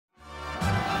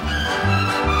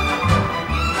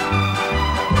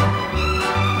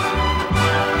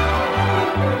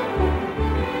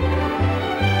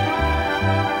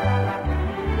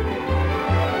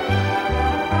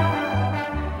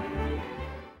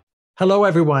Hello,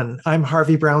 everyone. I'm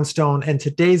Harvey Brownstone, and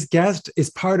today's guest is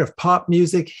part of pop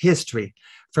music history.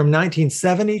 From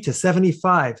 1970 to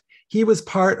 75, he was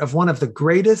part of one of the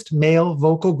greatest male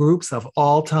vocal groups of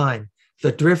all time,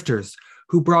 the Drifters,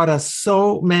 who brought us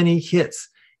so many hits,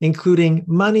 including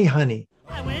Money Honey.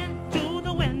 I went to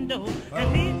the window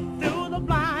and peeped through the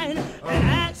blind and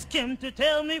asked him to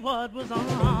tell me what was on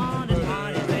his mind. He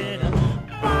said,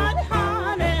 Money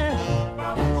Honey,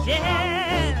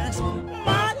 yes,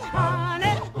 Money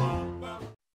Honey.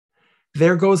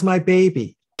 There Goes My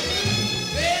Baby. There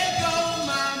goes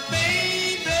my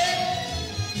baby,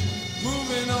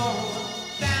 moving on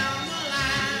down the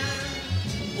line.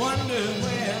 Wonder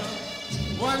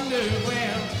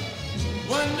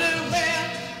where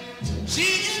she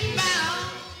is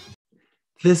bound.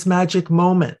 This Magic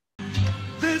Moment.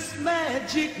 This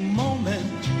magic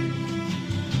moment,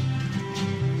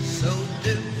 so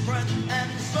different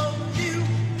and so new,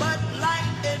 but like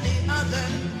any other,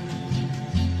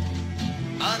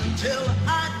 until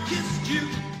I kissed you.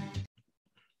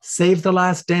 Save the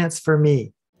Last Dance for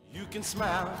Me. You can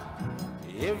smile,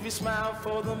 every smile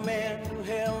for the man who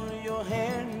held your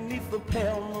hand neath the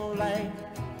pale moonlight.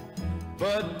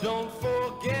 But don't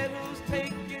forget who's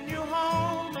taking you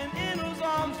home and in whose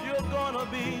arms you're gonna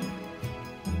be.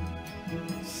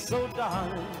 So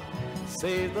darling,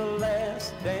 save the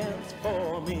last dance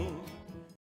for me.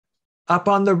 Up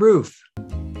on the Roof.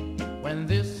 When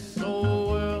this old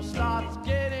world starts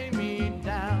getting me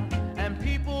down and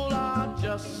people are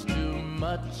just too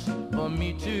much for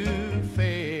me to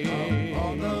face.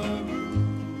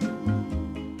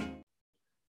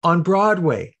 On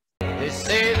Broadway. They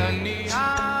say the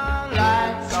neon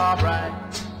lights are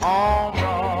bright on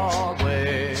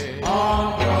Broadway.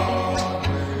 On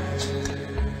Broadway.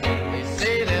 They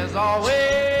say there's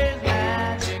always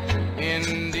magic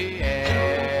in the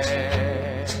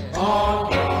air. On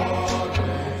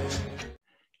Broadway.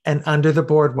 And Under the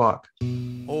Boardwalk.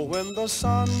 Oh, when the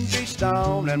sun beats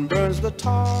down and burns the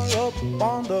tar up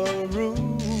on the roof,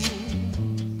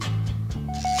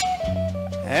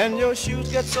 and your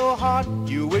shoes get so hot,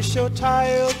 you wish your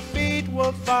tired feet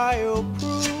were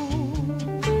fireproof.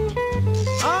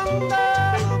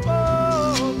 Under the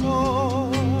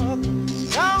boardwalk,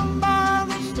 down by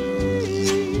the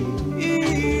street,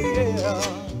 yeah.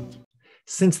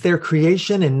 Since their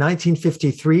creation in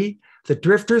 1953, the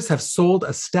Drifters have sold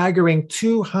a staggering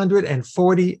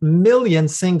 240 million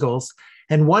singles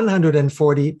and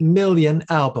 140 million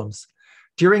albums.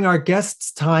 During our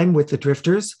guest's time with the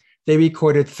Drifters, they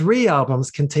recorded 3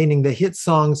 albums containing the hit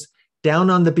songs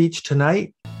Down on the Beach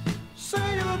Tonight, Say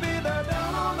you'll be there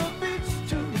down on the beach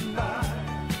tonight,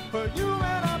 for you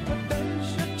and I to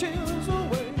dance your chills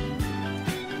away,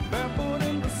 barefoot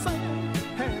in the sand,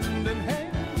 hand in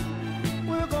hand,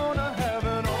 we're gonna have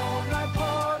an all-night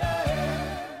party.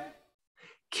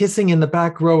 Kissing in the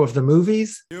Back Row of the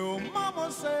Movies, Your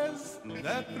mama says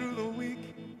that through the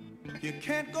week you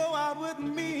can't go out with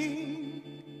me,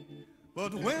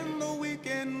 but when the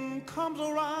weekend comes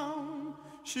around,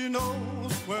 she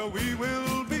knows where we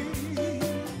will be.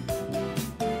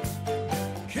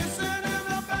 Kissing in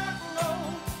the back row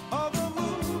of the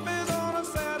movies on a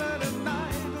Saturday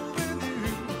night with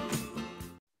you.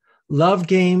 Love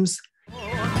Games,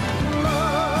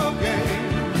 Love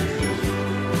games,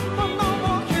 but no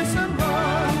more kiss and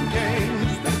run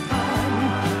games this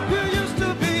time. You used to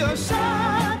be a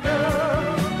shy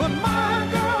girl, but my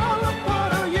girl, look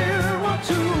what a year or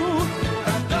two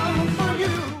has done for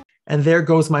you. and There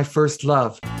Goes My First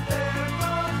Love.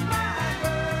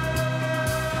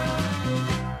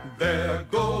 There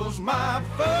goes my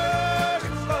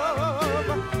first love,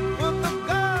 with the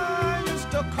guy I used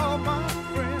to call my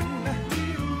friend.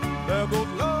 There goes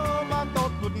love I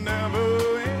thought would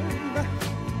never end,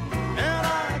 and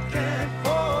I can't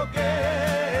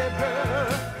forget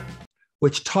her.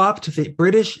 Which topped the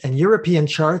British and European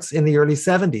charts in the early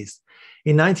 70s.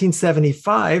 In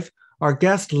 1975, our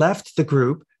guest left the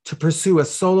group to pursue a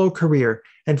solo career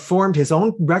and formed his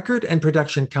own record and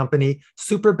production company,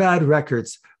 Superbad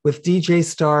Records, with DJ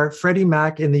star Freddie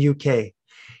Mac in the UK.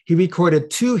 He recorded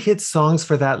 2 hit songs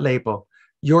for that label,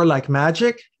 You're Like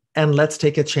Magic and Let's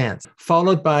Take a Chance,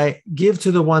 followed by Give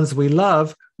to the Ones We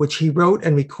Love, which he wrote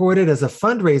and recorded as a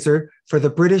fundraiser for the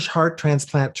British Heart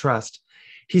Transplant Trust.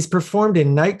 He's performed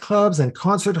in nightclubs and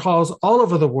concert halls all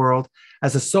over the world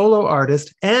as a solo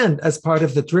artist and as part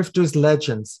of the Drifters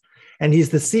Legends. And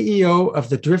he's the CEO of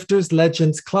the Drifters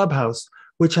Legends Clubhouse,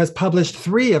 which has published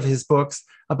 3 of his books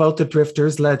about the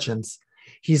Drifters Legends.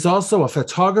 He's also a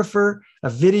photographer, a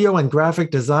video and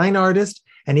graphic design artist,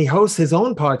 and he hosts his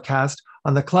own podcast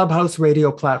on the Clubhouse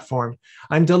radio platform.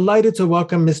 I'm delighted to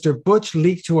welcome Mr. Butch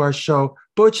Leake to our show.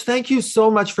 Butch, thank you so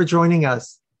much for joining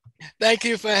us. Thank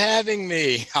you for having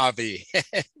me, Harvey.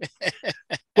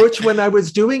 Butch, when I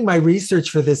was doing my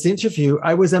research for this interview,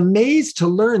 I was amazed to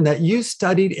learn that you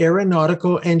studied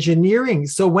aeronautical engineering.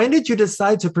 So when did you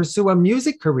decide to pursue a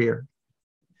music career?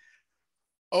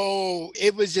 Oh,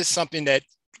 it was just something that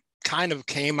kind of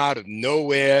came out of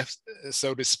nowhere,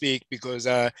 so to speak, because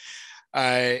I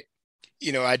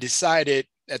decided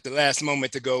at the last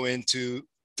moment to go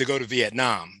to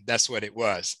Vietnam. That's what it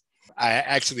was. I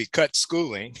actually cut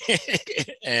schooling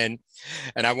and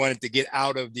I wanted to get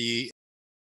out of the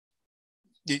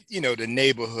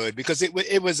neighborhood, because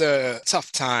it was a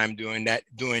tough time during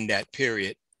that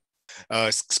period,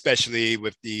 especially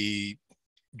with the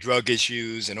drug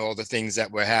issues and all the things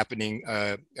that were happening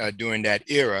during that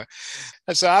era.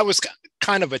 And so I was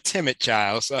kind of a timid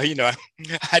child. So,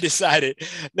 I decided,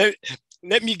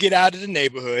 let me get out of the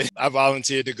neighborhood. I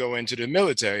volunteered to go into the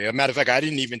military. As a matter of fact, I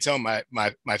didn't even tell my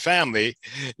family,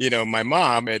 my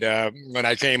mom. And when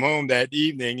I came home that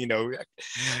evening,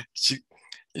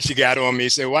 she got on me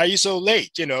and said, "Why are you so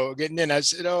late?" Getting in. I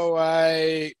said, "Oh,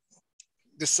 I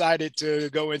decided to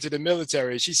go into the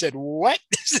military." She said, "What?"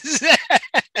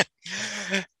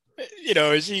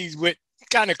 She went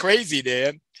kind of crazy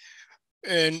there.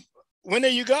 And when are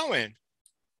you going?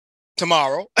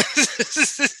 Tomorrow.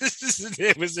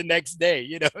 It was the next day,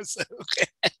 So,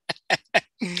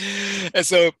 and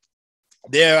so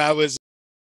there I was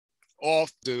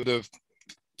off to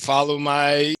follow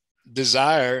my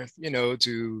desire,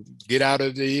 to get out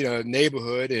of the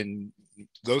neighborhood and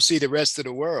go see the rest of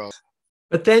the world.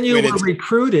 But then you were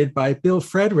recruited by Bill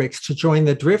Fredericks to join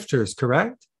the Drifters,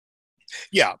 correct?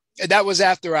 Yeah, that was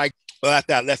after I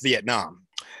left Vietnam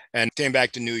and came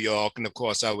back to New York. And of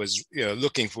course, I was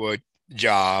looking for a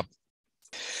job.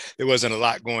 There wasn't a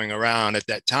lot going around at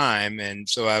that time. And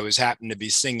so I was happened to be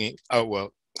sitting,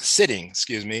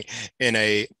 in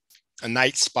a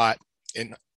night spot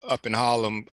up in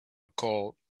Harlem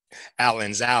called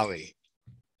Allen's Alley.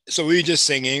 So we were just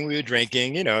singing, we were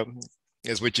drinking,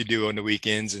 that's what you do on the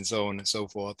weekends and so on and so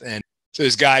forth. And so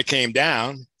this guy came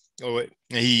down, and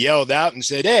he yelled out and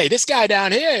said, "Hey, this guy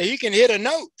down here, he can hit a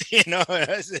note."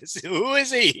 I said, "Who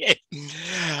is he?"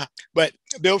 But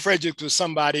Bill Fredericks was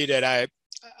somebody that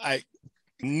I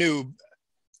knew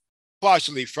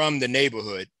partially from the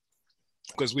neighborhood,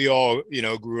 because we all,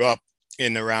 grew up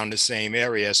in around the same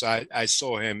area. So I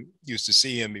saw him, used to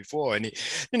see him before. And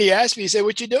he asked me, he said,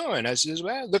 "What you doing?" I said,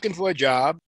 "Well, looking for a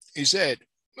job." He said,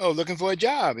 "Oh, looking for a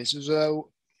job." He says,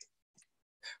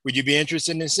 "Would you be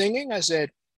interested in singing?" I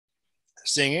said,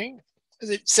 "Singing?" I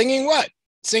said, "Singing what?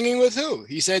 Singing with who?"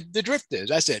 He said, "The Drifters."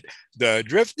 I said, "The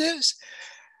Drifters?"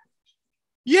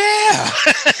 Yeah.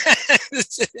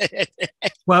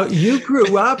 Well, you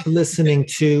grew up listening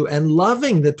to and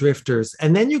loving the Drifters,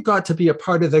 and then you got to be a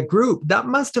part of the group. That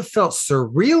must have felt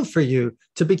surreal for you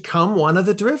to become one of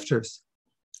the Drifters.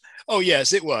 Oh,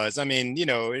 yes, it was. I mean,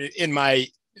 in my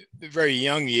very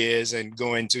young years and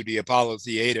going to the Apollo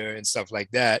Theater and stuff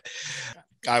like that,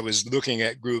 I was looking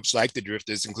at groups like the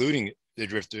Drifters, including the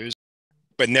Drifters,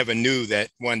 but never knew that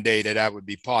one day that I would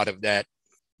be part of that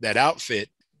outfit.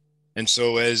 And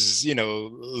so as,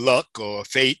 luck or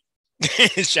fate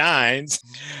shines,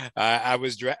 I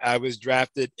was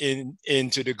drafted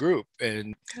into the group.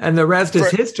 And the rest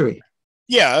is history.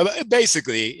 Yeah,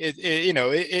 basically,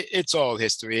 it's all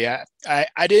history.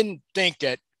 I didn't think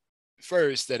at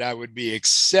first that I would be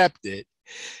accepted,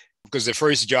 because the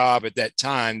first job at that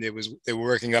time, they were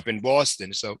working up in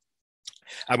Boston. So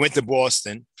I went to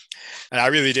Boston, and I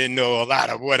really didn't know a lot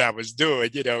of what I was doing,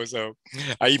 so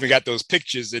I even got those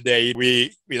pictures today.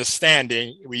 We were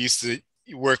standing, we used to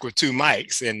work with two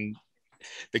mics, and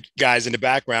the guys in the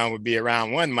background would be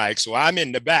around one mic. So I'm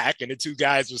in the back, and the two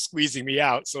guys were squeezing me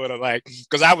out, sort of like,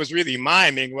 because I was really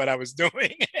miming what I was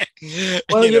doing.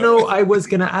 Well, I was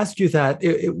going to ask you that.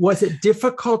 Was it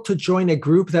difficult to join a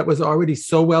group that was already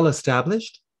so well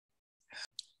established?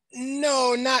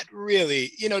 No, not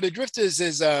really. The Drifters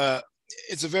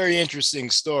it's a very interesting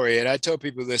story. And I tell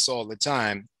people this all the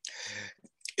time.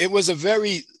 It was a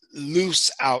very loose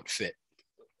outfit.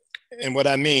 And what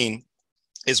I mean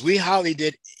is we hardly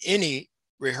did any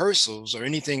rehearsals or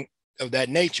anything of that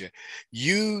nature.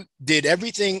 You did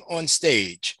everything on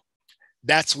stage.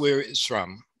 That's where it's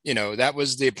from. That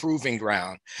was the proving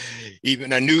ground.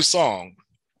 Even a new song,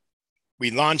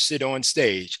 we launched it on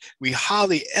stage. We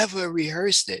hardly ever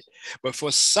rehearsed it. But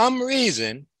for some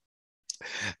reason,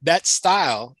 that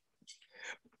style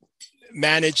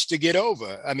managed to get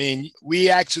over. I mean, we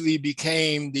actually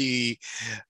became the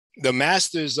the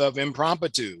masters of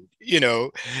impromptu,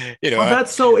 Well,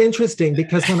 that's so interesting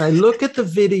because when I look at the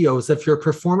videos of your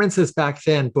performances back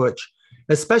then, Butch,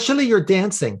 especially your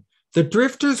dancing, the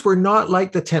Drifters were not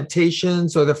like the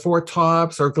Temptations or the Four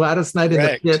Tops or Gladys Knight and the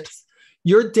Correct. Pips.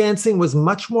 Your dancing was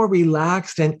much more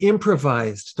relaxed and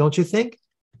improvised, don't you think?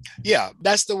 Yeah,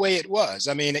 that's the way it was.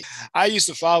 I mean, I used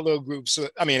to follow groups.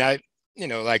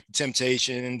 Like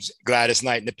Temptations, Gladys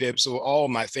Knight and the Pips were all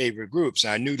my favorite groups.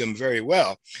 I knew them very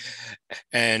well.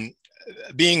 And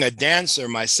being a dancer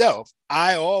myself,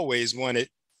 I always wanted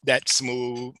that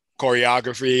smooth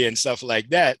choreography and stuff like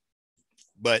that.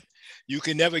 But you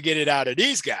can never get it out of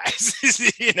these guys.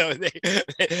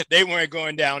 They weren't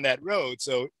going down that road.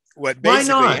 So what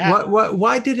basically Why not? happened,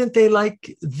 Why didn't they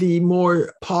like the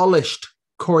more polished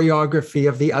choreography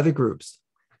of the other groups?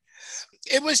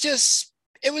 it was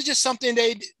just something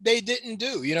they didn't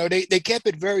do. They kept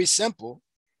it very simple.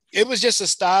 It was just a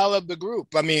style of the group.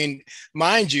 I mean,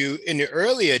 mind you, in the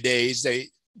earlier days, they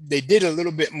did a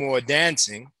little bit more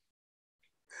dancing.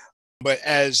 But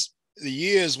as the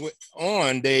years went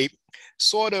on, they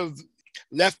sort of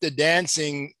left the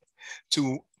dancing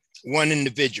to one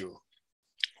individual.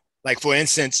 Like, for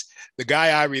instance, the guy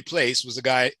I replaced was a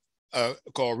guy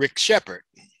called Rick Shepard.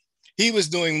 He was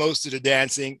doing most of the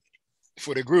dancing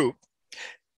for the group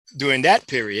during that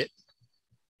period.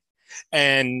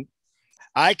 And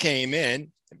I came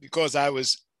in because I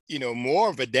was, more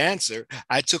of a dancer.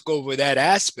 I took over that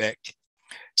aspect.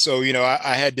 So,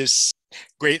 I had this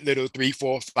great little 3,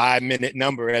 4, 5 minute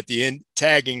number at the end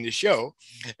tagging the show.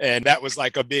 And that was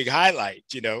like a big highlight,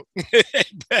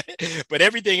 but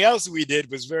everything else we did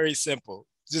was very simple,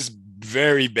 just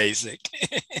very basic.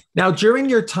 Now, during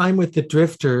your time with the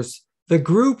Drifters, the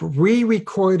group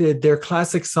re-recorded their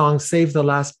classic song, Save the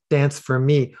Last Dance for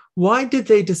Me. Why did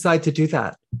they decide to do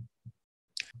that?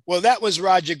 Well, that was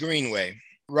Roger Greenway.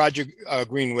 Roger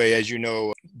Greenway, as you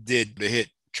know, did the hit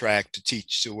track to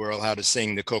teach the world how to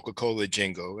sing the Coca-Cola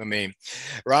jingle. I mean,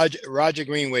 Roger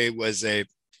Greenway was a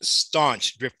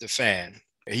staunch Drifter fan.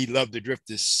 He loved the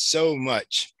Drifters so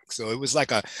much. So it was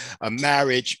like a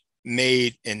marriage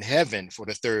made in heaven for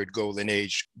the third Golden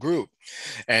Age group.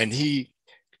 And he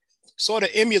sort of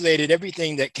emulated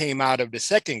everything that came out of the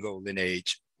second Golden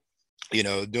Age,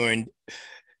 during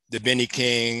the Benny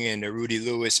King and the Rudy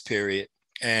Lewis period.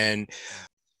 And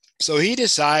so he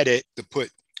decided to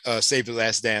put Save the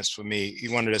Last Dance for Me. He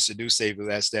wanted us to do Save the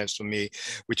Last Dance for Me,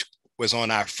 which was on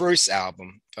our first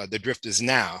album, The Drifters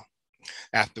Now,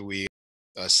 after we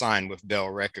signed with Bell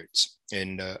Records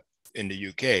in the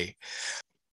UK.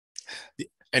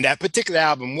 And that particular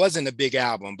album wasn't a big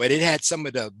album, but it had some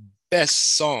of the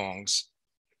best songs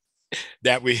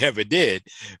that we ever did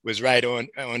was right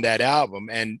on that album.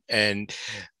 And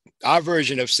our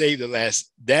version of Save the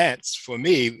Last Dance for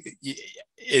Me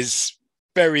is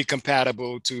very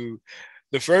compatible to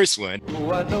the first one.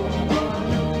 Oh, I know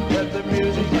that the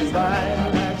music is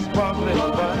fine, like sparkling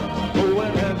wine. Oh,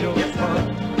 and have your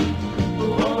fun.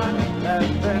 Oh, and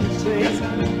then sing.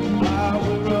 I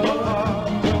will roll,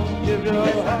 don't give your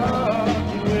heart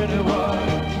to anyone.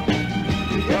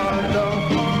 God don't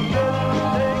want to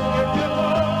take your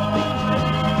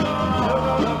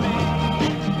heart.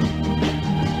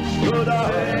 Should I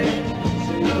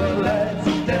see the last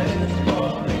dance for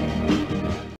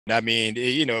me? I mean,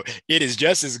 it is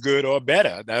just as good or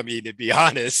better. I mean, to be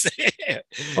honest.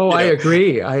 I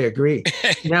agree.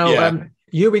 Now, Yeah.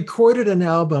 You recorded an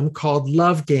album called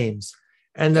Love Games,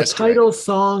 and the That's title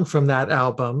song from that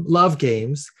album, Love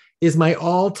Games, is my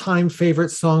all-time favorite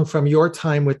song from your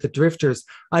time with the Drifters.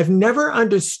 I've never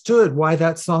understood why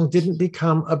that song didn't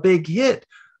become a big hit.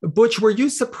 Butch, were you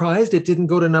surprised it didn't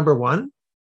go to number one?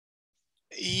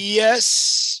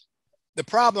 Yes. The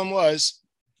problem was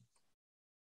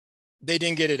they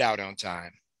didn't get it out on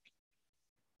time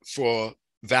for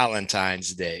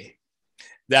Valentine's Day.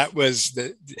 That was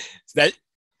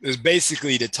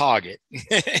basically the target,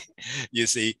 you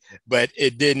see, but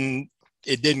it didn't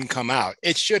come out.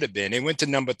 It should have been. It went to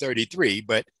number 33,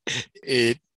 but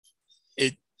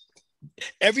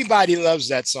everybody loves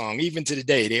that song. Even to the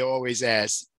day, they always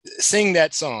ask, sing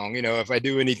that song. If I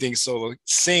do anything solo,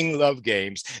 sing Love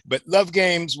Games. But Love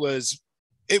Games was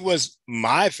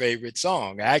my favorite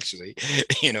song, actually.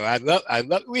 I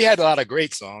love, we had a lot of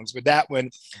great songs, but that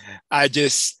one, I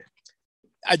just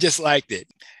liked it.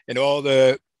 And all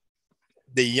the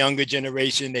younger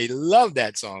generation, they love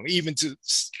that song, even to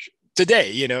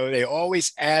today, they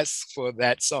always ask for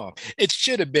that song. It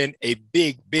should have been a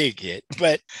big, big hit,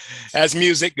 but as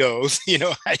music goes,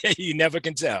 you never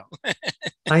can tell.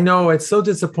 I know, it's so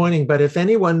disappointing, but if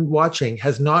anyone watching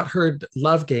has not heard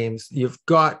Love Games, you've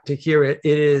got to hear it.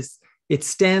 It It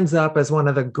stands up as one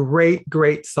of the great,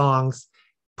 great songs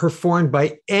performed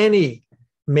by any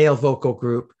male vocal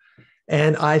group.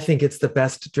 And I think it's the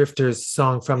best Drifters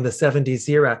song from the 70s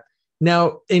era. Now,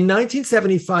 in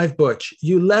 1975, Butch,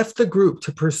 you left the group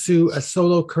to pursue a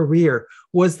solo career.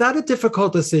 Was that a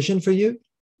difficult decision for you?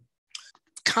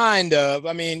 Kind of.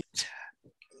 I mean,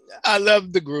 I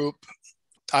love the group.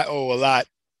 I owe a lot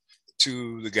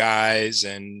to the guys,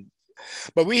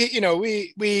 but we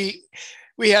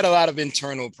had a lot of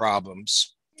internal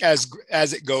problems as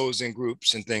it goes in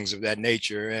groups and things of that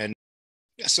nature. And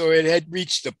so it had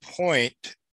reached a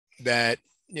point that,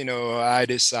 I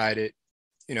decided,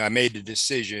 I made the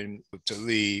decision to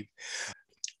leave.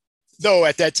 Though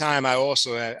at that time, I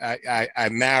also, I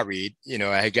married,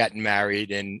 I had gotten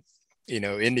married and,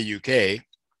 in the UK.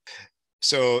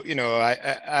 So,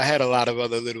 I had a lot of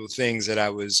other little things that I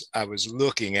was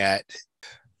looking at,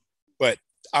 but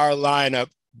our lineup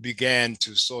began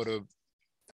to sort of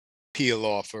peel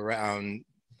off around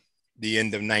the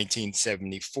end of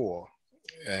 1974.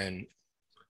 And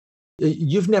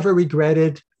you've never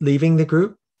regretted leaving the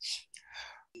group?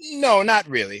 No, not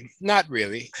really. Not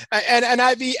really. And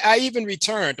I even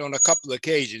returned on a couple of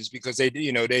occasions because they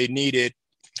needed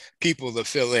people to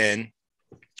fill in.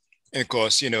 And of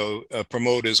course,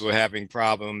 promoters were having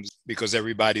problems because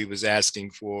everybody was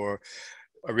asking for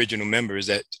original members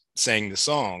that sang the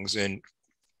songs. And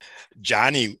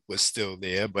Johnny was still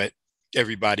there, but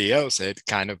everybody else had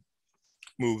kind of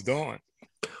moved on.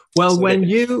 Well, so when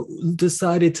you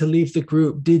decided to leave the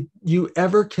group, did you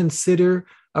ever consider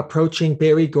approaching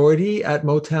Berry Gordy at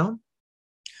Motown?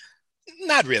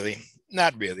 Not really.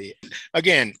 Not really.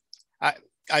 Again,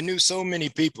 I knew so many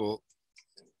people,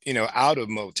 out of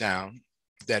Motown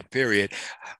that period.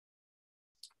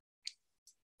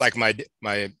 Like my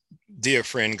dear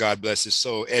friend, God bless his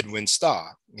soul, Edwin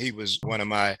Starr. He was one of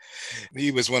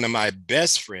my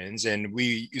best friends, and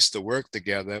we used to work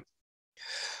together.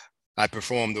 I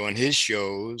performed on his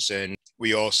shows, and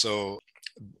we also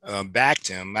backed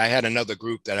him. I had another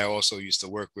group that I also used to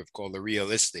work with called the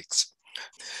Realistics,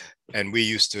 and we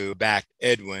used to back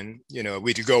Edwin.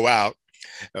 We'd go out,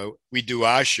 we do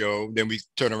our show, then we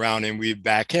turn around and we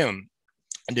back him,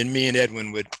 and then me and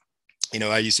Edwin would.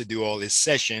 I used to do all his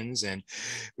sessions, and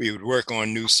we would work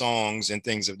on new songs and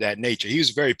things of that nature. He was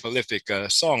a very prolific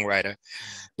songwriter,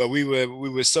 but we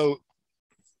were so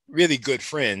really good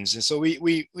friends, and so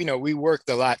we worked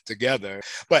a lot together.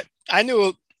 But I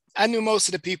knew most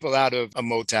of the people out of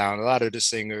Motown, a lot of the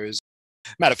singers.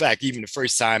 Matter of fact, even the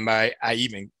first time I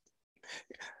even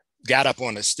got up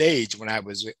on the stage when I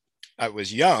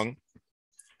was young,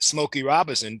 Smokey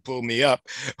Robinson pulled me up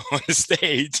on the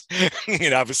stage.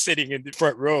 I was sitting in the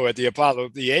front row at the Apollo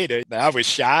Theater. I was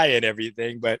shy and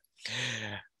everything, but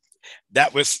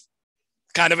that was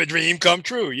kind of a dream come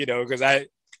true, because I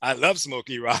love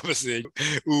Smokey Robinson,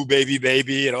 Ooh, Baby,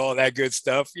 Baby, and all that good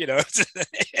stuff,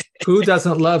 Who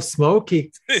doesn't love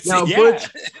Smokey? Now, yeah. Butch,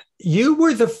 you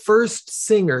were the first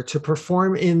singer to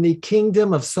perform in the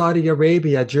Kingdom of Saudi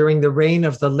Arabia during the reign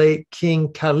of the late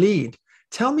King Khalid.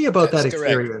 Tell me about that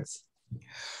experience. Correct.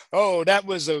 Oh, that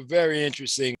was a very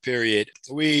interesting period.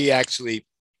 We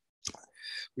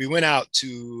went out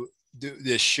to do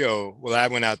this show. Well, I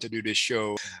went out to do this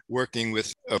show working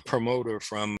with a promoter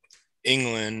from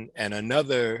England and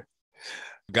another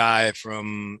guy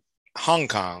from Hong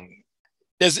Kong.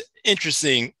 There's an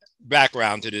interesting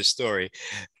background to this story.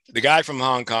 The guy from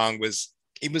Hong Kong was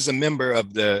a member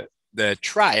of the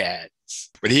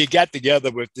Triads, but he got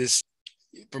together with this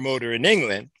promoter in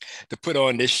England to put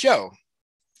on this show.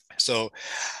 So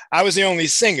I was the only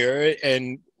singer,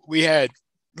 and we had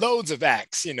loads of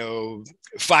acts,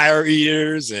 fire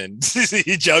eaters and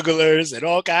jugglers and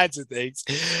all kinds of things.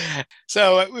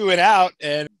 So we went out,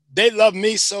 and they loved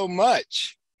me so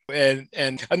much. And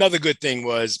another good thing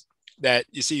was that,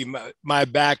 you see, my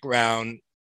background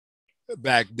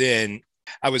back then,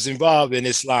 I was involved in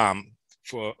Islam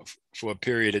for a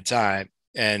period of time.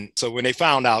 And so when they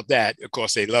found out that, of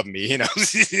course, they loved me,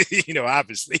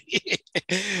 obviously.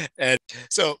 And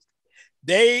so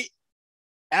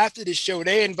after the show,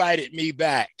 they invited me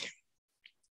back.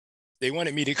 They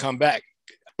wanted me to come back.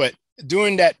 But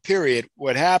during that period,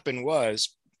 what happened was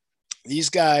these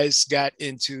guys got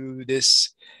into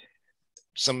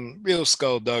some real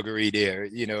skullduggery there.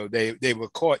 They were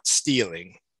caught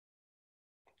stealing.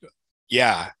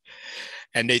 Yeah.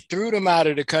 And they threw them out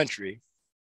of the country.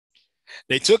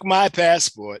 They took my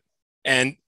passport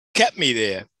and kept me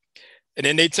there. And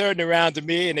then they turned around to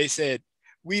me and they said,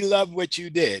 "We love what you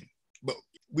did, but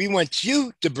we want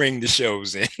you to bring the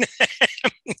shows in."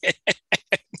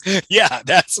 Yeah,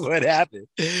 that's what happened.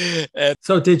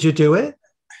 So did you do it?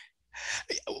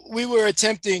 We were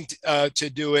attempting to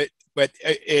do it, but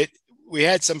we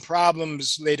had some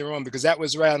problems later on because that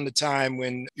was around the time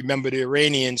when, remember, the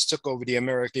Iranians took over the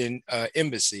American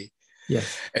embassy.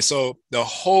 Yes. And so the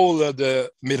whole of the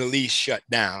Middle East shut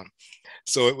down.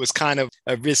 So it was kind of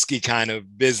a risky kind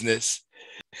of business.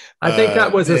 I think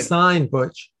that was a sign,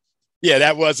 Butch. Yeah,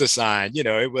 that was a sign.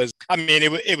 It was, I mean,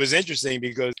 it was interesting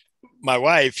because my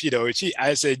wife,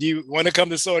 I said, "Do you want to come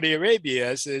to Saudi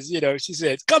Arabia?" I says, she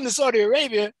said, "Come to Saudi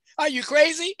Arabia? Are you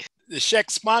crazy?" The Sheikh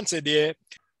sponsor there,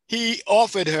 he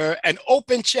offered her an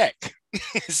open check.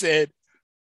 He said,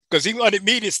 because he wanted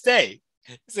me to stay.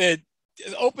 He said,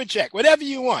 "Open check, whatever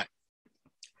you want.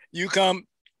 You come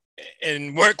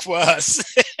and work for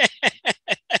us."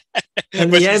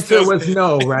 And the answer was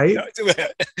no, right?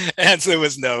 Answer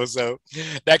was no. So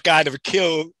that kind of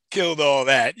killed all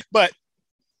that. But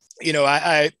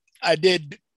I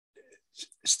did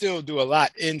still do a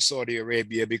lot in Saudi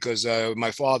Arabia because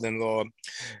my father-in-law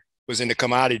was in the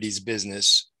commodities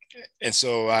business. And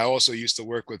so I also used to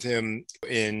work with him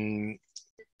in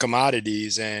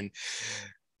commodities. And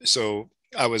so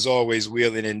I was always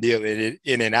wheeling and dealing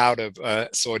in and out of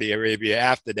Saudi Arabia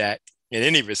after that in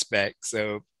any respect.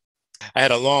 So I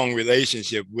had a long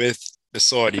relationship with the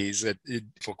Saudis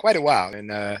for quite a while.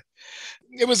 And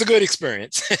it was a good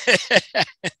experience.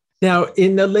 Now,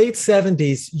 in the late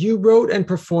 70s, you wrote and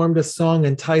performed a song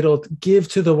entitled "Give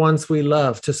to the Ones We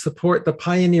Love" to support the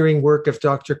pioneering work of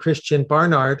Dr. Christian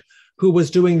Barnard, who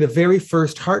was doing the very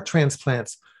first heart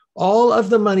transplants. All of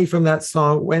the money from that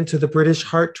song went to the British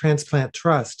Heart Transplant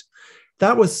Trust.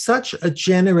 That was such a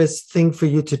generous thing for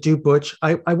you to do, Butch.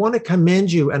 I want to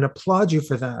commend you and applaud you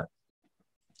for that.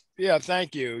 Yeah,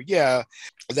 thank you. Yeah,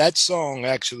 that song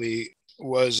actually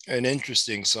was an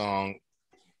interesting song.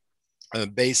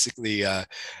 Basically, I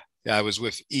was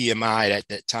with EMI at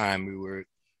that time. We were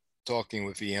talking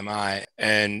with EMI,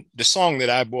 and the song that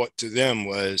I brought to them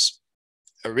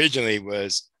originally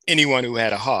was "Anyone Who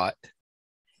Had a Heart."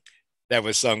 That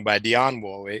was sung by Dionne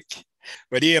Warwick.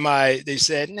 But EMI, they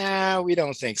said, "Nah, we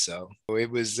don't think so." It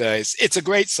was, it's a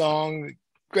great song,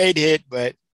 great hit,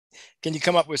 but can you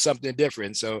come up with something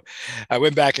different? So I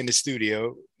went back in the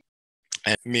studio,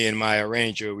 and me and my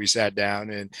arranger, we sat down,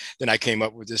 and then I came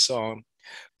up with this song,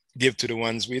 "Give to the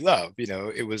Ones We Love."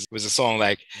 It was a song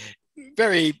like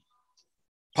very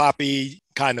poppy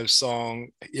kind of song.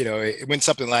 It went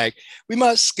something like, "We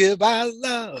must give our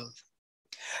love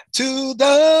to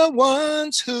the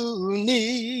ones who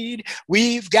need.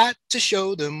 We've got to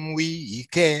show them we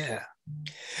care.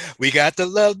 We got to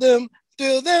love them,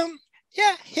 thrill them.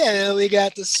 Yeah, we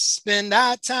got to spend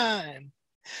our time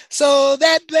so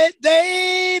that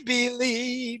they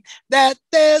believe that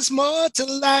there's more to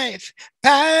life,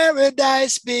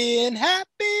 paradise, being happy.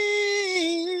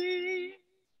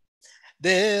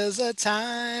 There's a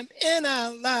time in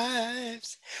our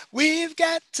lives we've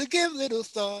got to give little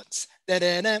thoughts.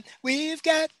 We've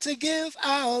got to give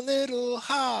our little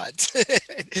hearts."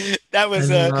 That was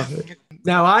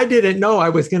Now, I didn't know I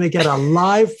was going to get a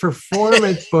live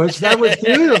performance, Butch. That was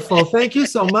beautiful. Thank you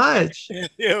so much.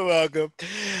 You're welcome.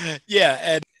 Yeah,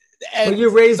 and well, you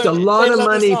raised a lot of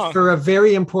money for a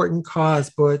very important cause,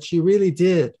 Butch. You really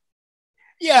did.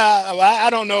 Yeah, I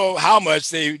don't know how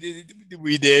much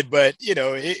we did, but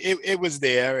it was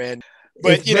there,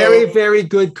 but it's very, very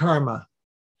good karma.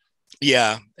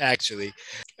 Yeah, actually,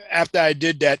 after I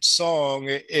did that song,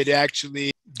 it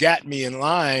actually got me in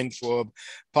line for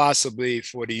possibly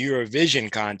for the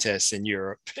Eurovision contest in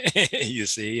Europe, you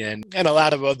see, and a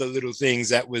lot of other little things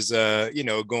that was,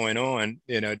 going on,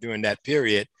 during that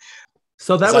period.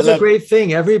 So that was a great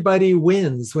thing. Everybody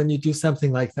wins when you do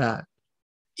something like that.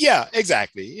 Yeah,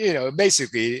 exactly.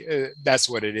 Basically, that's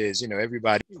what it is.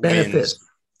 Everybody benefits.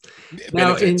 Wins.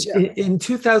 Now, in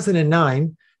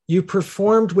 2009, you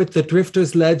performed with the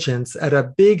Drifters Legends at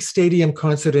a big stadium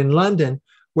concert in London,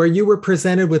 where you were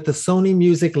presented with the Sony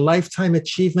Music Lifetime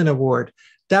Achievement Award.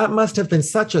 That must have been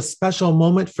such a special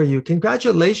moment for you.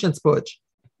 Congratulations, Butch.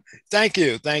 Thank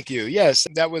you. Yes,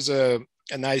 that was a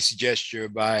nice gesture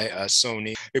by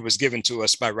Sony. It was given to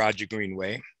us by Roger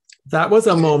Greenway. That was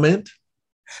a moment.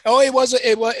 Oh, it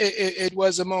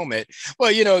was a moment.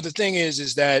 Well, the thing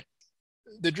is that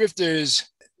the Drifters,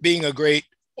 being a great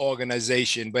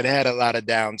organization, but had a lot of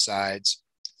downsides,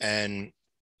 and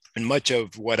much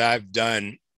of what I've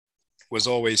done was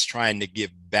always trying to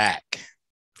give back,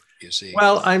 you see.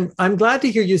 Well, I'm glad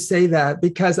to hear you say that,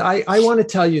 because I want to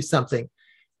tell you something.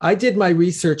 I did my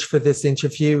research for this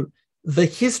interview. The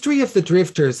history of the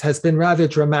Drifters has been rather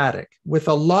dramatic, with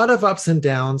a lot of ups and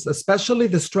downs, especially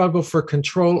the struggle for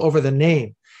control over the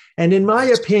name. And in my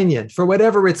opinion, for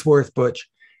whatever it's worth, Butch,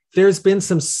 there's been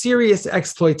some serious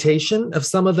exploitation of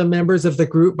some of the members of the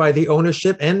group by the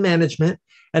ownership and management.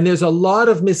 And there's a lot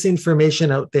of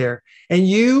misinformation out there. And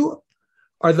you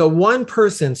are the one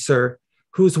person, sir,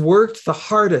 who's worked the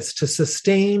hardest to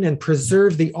sustain and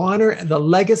preserve the honor and the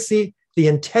legacy, the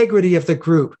integrity of the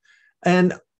group.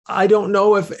 And I don't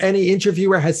know if any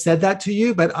interviewer has said that to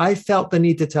you, but I felt the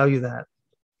need to tell you that.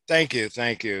 Thank you.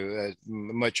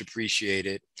 Much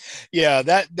appreciated. Yeah,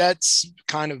 that's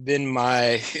kind of been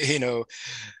my,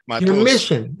 my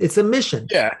mission. It's a mission.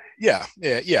 Yeah.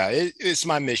 It's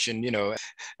my mission.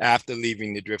 After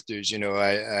leaving the Drifters,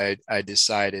 I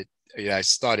decided, I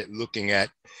started looking at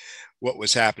what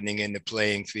was happening in the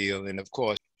playing field, and of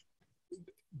course,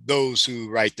 those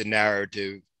who write the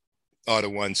narrative are the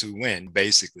ones who win.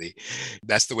 Basically,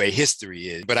 that's the way history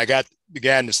is. But I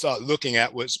began to start looking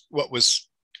at what was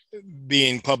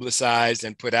being publicized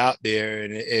and put out there,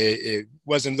 and it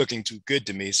wasn't looking too good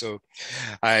to me. So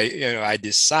I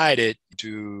decided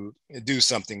to do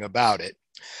something about it.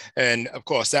 And of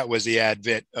course, that was the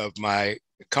advent of my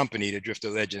company, the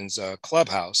Drifter Legends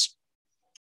Clubhouse.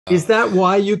 Is that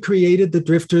why you created the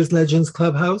Drifters Legends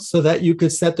Clubhouse, so that you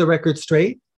could set the record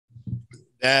straight?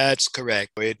 That's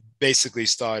correct. It basically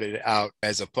started out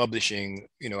as a publishing,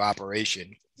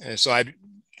 operation. And so I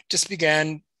just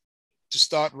began to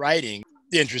start writing.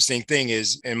 The interesting thing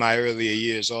is, in my earlier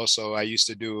years also, I used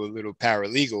to do a little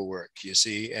paralegal work, you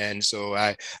see. And so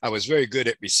I was very good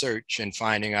at research and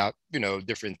finding out,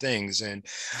 different things. And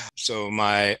so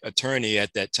my attorney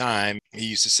at that time, he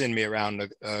used to send me around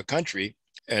the country,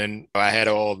 and I had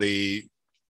all the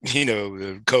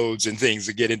the codes and things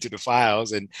to get into the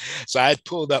files. And so I had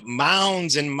pulled up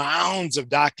mounds and mounds of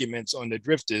documents on the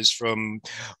Drifters from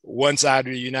one side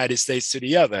of the United States to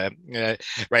the other.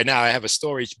 Right now I have a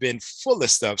storage bin full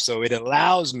of stuff. So it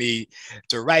allows me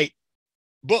to write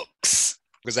books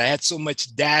because I had so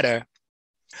much data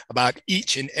about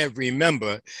each and every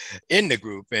member in the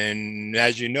group. And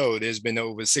as you know, there's been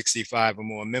over 65 or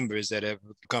more members that have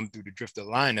come through the Drifter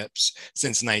lineups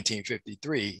since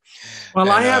 1953. Well,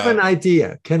 and I have an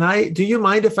idea. Do you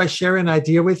mind if I share an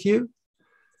idea with you?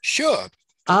 Sure.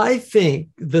 I think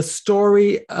the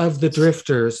story of the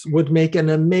Drifters would make an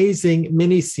amazing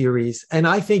miniseries, and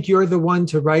I think you're the one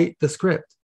to write the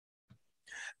script.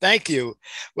 Thank you.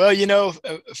 Well,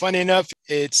 funny enough,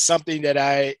 it's something that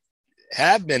I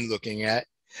have been looking at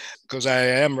because I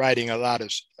am writing a lot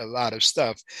of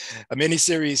stuff. A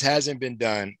miniseries hasn't been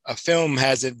done. A film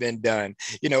hasn't been done.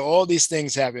 All these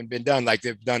things haven't been done like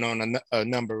they've done on a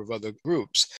number of other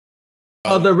groups.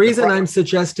 Well, the reason I'm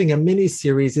suggesting a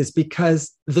miniseries is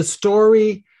because the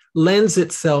story lends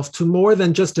itself to more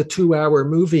than just a 2-hour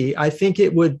movie. I think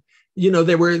it would,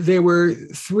 there were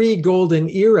 3 golden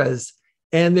eras.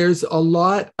 And there's a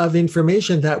lot of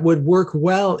information that would work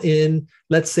well in,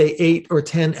 let's say, 8 or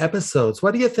 10 episodes.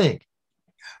 What do you think?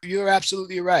 You're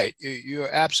absolutely right. You're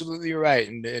absolutely right.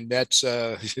 And that's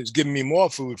it's giving me more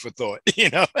food for thought,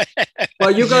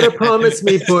 Well, you got to promise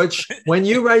me, Butch, when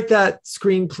you write that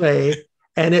screenplay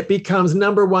and it becomes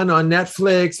 #1 on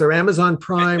Netflix or Amazon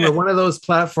Prime or one of those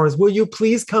platforms, will you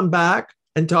please come back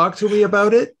and talk to me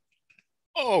about it?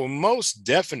 Oh, most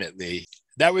definitely.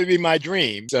 That would be my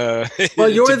dream. Well,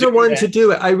 you're the one to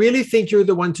do it. I really think you're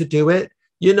the one to do it.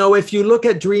 If you look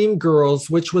at Dreamgirls,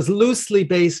 which was loosely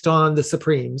based on the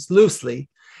Supremes,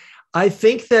 I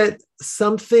think that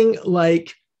something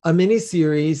like a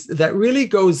miniseries that really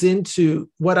goes into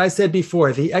what I said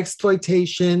before, the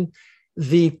exploitation,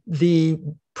 the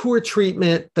poor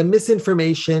treatment, the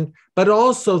misinformation, but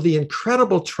also the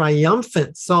incredible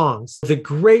triumphant songs, the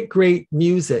great, great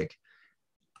music.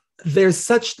 There's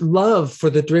such love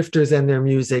for the Drifters and their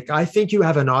music. I think you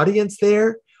have an audience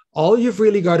there. All you've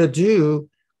really got to do,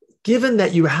 given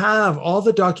that you have all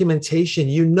the documentation,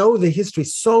 the history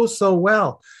so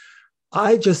well.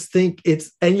 I just think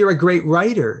and you're a great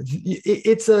writer.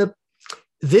 This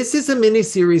is a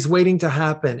miniseries waiting to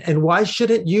happen. And why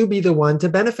shouldn't you be the one to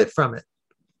benefit from it?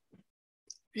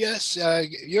 Yes,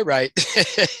 you're right.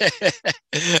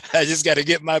 I just got to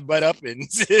get my butt up and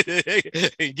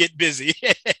get busy.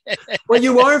 Well,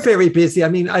 you are very busy. I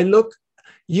mean,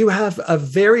 you have a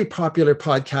very popular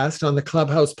podcast on the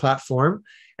Clubhouse platform,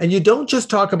 and you don't just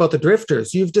talk about the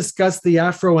Drifters. You've discussed the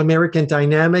Afro-American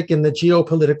dynamic in the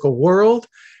geopolitical world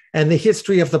and the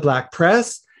history of the Black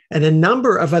press and a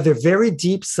number of other very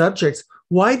deep subjects.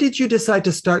 Why did you decide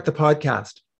to start the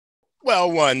podcast? Well,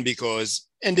 one, because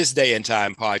in this day and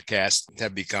time, podcasts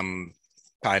have become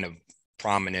kind of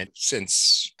prominent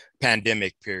since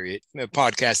pandemic period.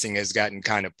 Podcasting has gotten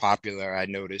kind of popular. I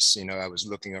noticed, I was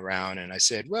looking around and I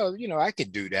said, well, I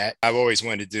could do that. I've always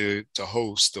wanted to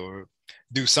host or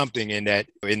do something in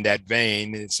that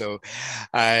vein. And so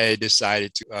I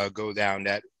decided to go down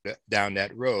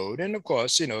that road. And of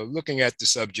course, looking at the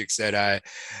subjects that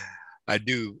I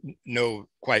do know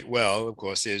quite well, of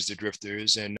course, there's the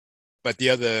Drifters. But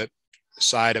the other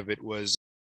side of it was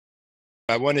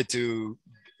I wanted to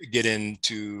get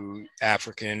into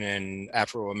African and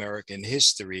Afro-American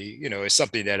history. It's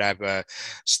something that I've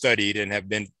studied and have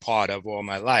been part of all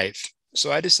my life.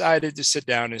 So I decided to sit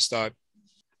down and start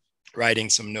writing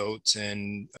some notes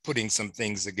and putting some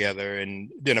things together. And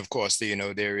then, of course,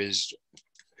 there is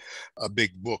a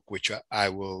big book, which I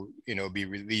will, be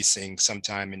releasing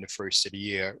sometime in the first of the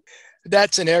year.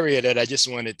 That's an area that I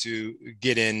just wanted to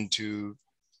get into,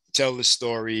 tell the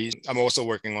stories. I'm also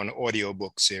working on an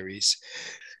audiobook series.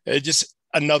 Just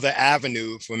another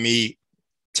avenue for me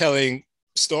telling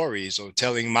stories or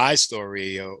telling my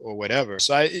story or whatever.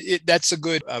 So that's a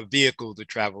good vehicle to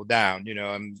travel down.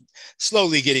 I'm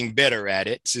slowly getting better at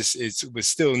it. It was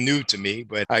still new to me,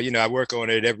 but I work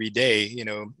on it every day,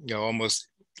 almost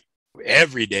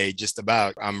every day, just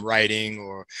about. I'm writing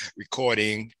or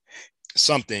recording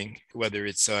something, whether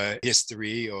it's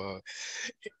history or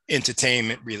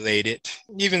entertainment related,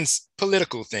 even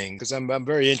political things, because I'm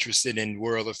very interested in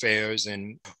world affairs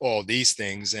and all these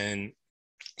things. And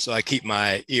so I keep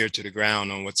my ear to the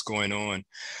ground on what's going on.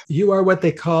 You are what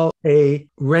they call a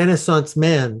Renaissance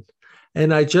man.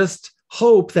 And I just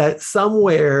hope that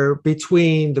somewhere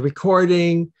between the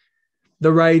recording,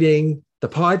 the writing, the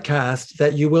podcast,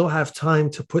 that you will have time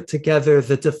to put together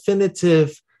the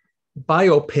definitive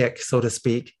biopic, so to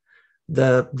speak,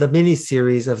 the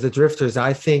mini-series of the Drifters.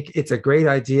 I think it's a great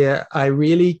idea. I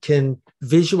really can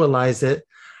visualize it.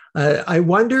 I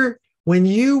wonder, when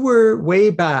you were way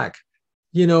back,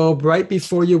 right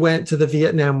before you went to the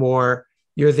Vietnam War,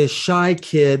 you're this shy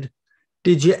kid.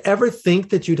 Did you ever think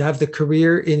that you'd have the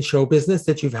career in show business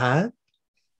that you've had?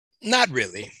 Not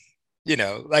really.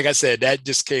 Like I said, that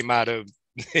just came out of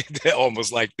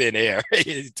almost like thin air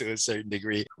to a certain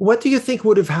degree. What do you think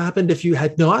would have happened if you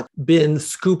had not been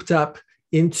scooped up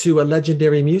into a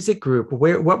legendary music group?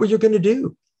 What were you going to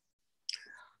do?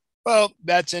 Well,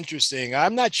 that's interesting.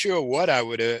 I'm not sure what I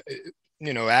would have,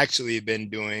 actually been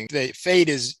doing. Fate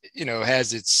is,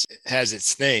 has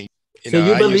its thing. So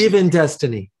you believe in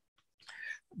destiny?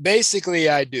 Basically,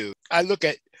 I do. I look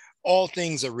at all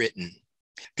things are written.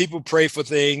 People pray for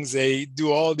things. They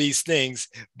do all these things,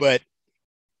 but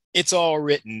it's all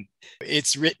written.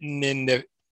 It's written in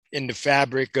the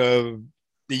fabric of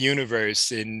the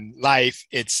universe, in life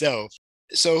itself.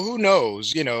 So who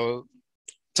knows,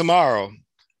 tomorrow,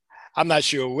 I'm not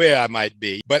sure where I might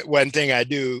be. But one thing I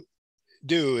do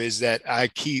is that I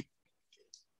keep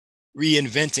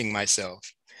reinventing myself.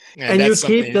 And you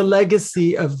keep the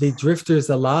legacy of the Drifters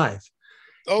alive.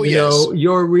 Oh, yes.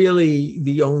 You're really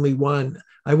the only one.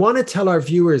 I want to tell our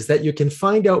viewers that you can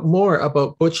find out more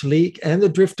about Butch Leake and the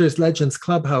Drifters Legends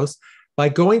Clubhouse by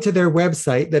going to their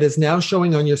website that is now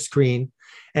showing on your screen.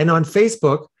 And on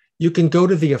Facebook, you can go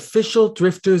to the official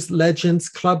Drifters Legends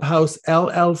Clubhouse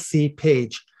LLC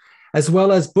page, as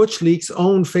well as Butch Leake's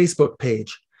own Facebook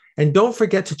page. And don't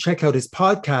forget to check out his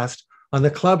podcast on the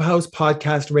Clubhouse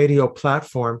Podcast Radio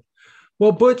platform.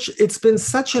 Well, Butch, it's been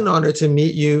such an honor to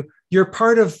meet you. You're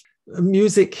part of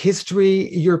music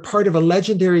history. You're part of a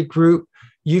legendary group.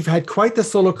 You've had quite the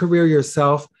solo career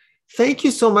yourself. Thank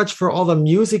you so much for all the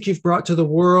music you've brought to the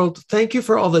world. Thank you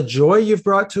for all the joy you've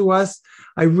brought to us.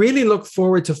 I really look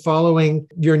forward to following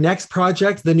your next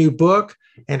project, the new book,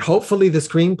 and hopefully the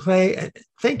screenplay.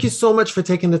 Thank you so much for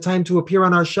taking the time to appear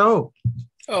on our show.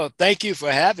 Oh, thank you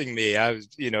for having me. I was,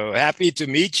 happy to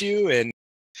meet you. And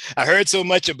I heard so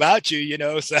much about you,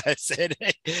 so I said,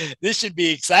 hey, this should be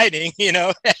exciting,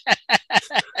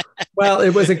 Well,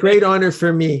 it was a great honor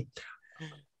for me.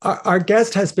 Our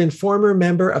guest has been former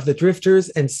member of the Drifters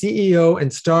and CEO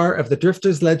and star of the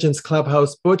Drifters Legends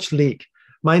Clubhouse, Butch Leake.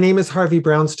 My name is Harvey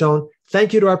Brownstone.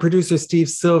 Thank you to our producer, Steve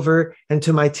Silver, and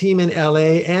to my team in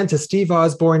LA, and to Steve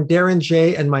Osborne, Darren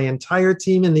J., and my entire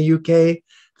team in the UK.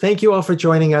 Thank you all for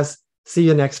joining us. See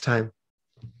you next time.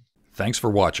 Thanks for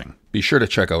watching. Be sure to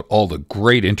check out all the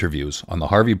great interviews on the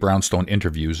Harvey Brownstone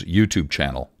Interviews YouTube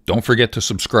channel. Don't forget to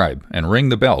subscribe and ring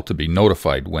the bell to be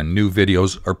notified when new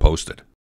videos are posted.